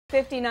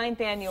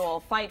59th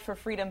annual Fight for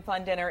Freedom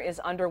Fund dinner is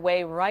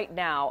underway right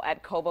now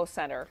at Cobo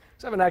Center.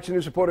 7 Action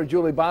News reporter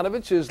Julie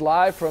Bonovich is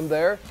live from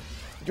there.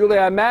 Julie,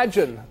 I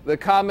imagine the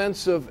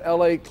comments of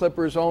LA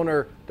Clippers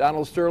owner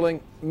Donald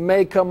Sterling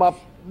may come up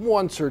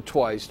once or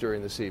twice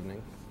during this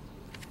evening.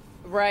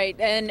 Right,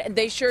 and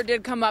they sure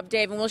did come up,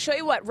 Dave, and we'll show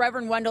you what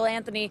Reverend Wendell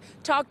Anthony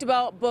talked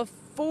about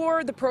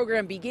before the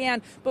program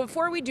began. But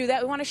before we do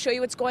that, we want to show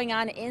you what's going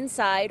on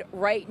inside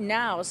right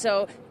now.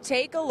 So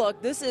take a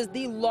look. This is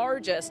the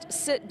largest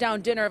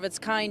sit-down dinner of its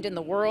kind in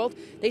the world.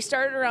 They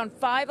started around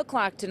 5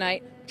 o'clock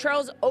tonight.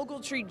 Charles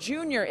Ogletree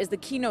Jr. is the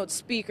keynote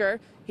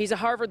speaker. He's a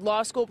Harvard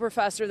Law School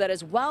professor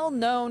that's a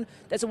well-known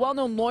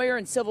lawyer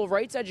and civil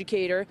rights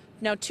educator.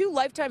 Now, 2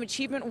 Lifetime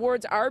Achievement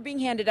Awards are being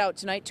handed out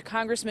tonight to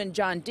Congressman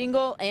John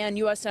Dingell and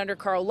U.S. Senator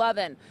Carl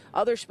Levin.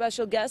 Other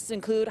special guests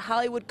include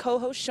Hollywood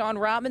co-host Sean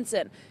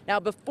Robinson. Now,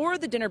 before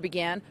the dinner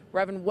began,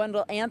 Reverend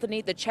Wendell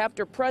Anthony, the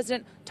chapter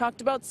president,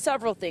 talked about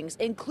several things,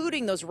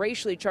 including those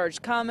racially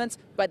charged comments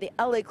by the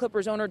L.A.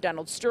 Clippers owner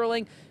Donald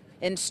Sterling.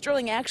 And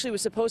Sterling actually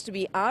was supposed to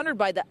be honored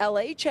by the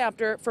L.A.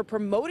 chapter for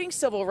promoting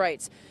civil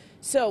rights.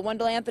 So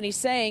Wendell Anthony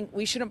saying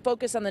we shouldn't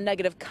focus on the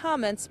negative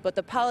comments, but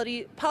the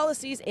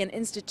policies and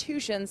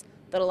institutions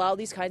that allow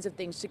these kinds of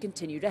things to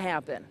continue to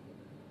happen.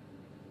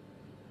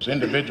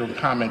 Individual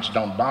comments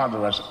don't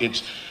bother us.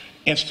 It's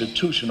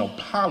institutional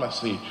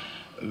policy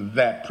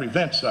that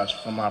prevents us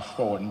from our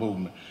forward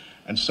movement.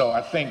 And so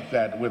I think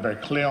that we're very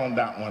clear on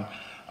that one.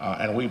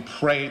 And we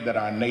pray that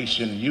our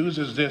nation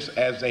uses this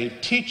as a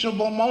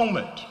teachable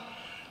moment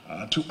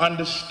to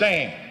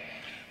understand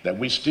that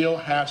we still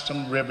have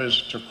some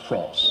rivers to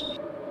cross.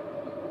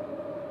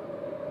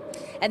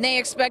 And they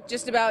expect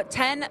just about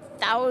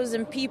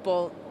 10,000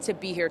 people to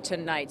be here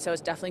tonight. So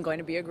it's definitely going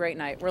to be a great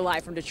night. We're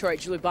live from Detroit.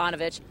 Julie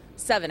Bonovich,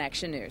 7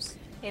 Action News.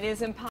 It is impossible.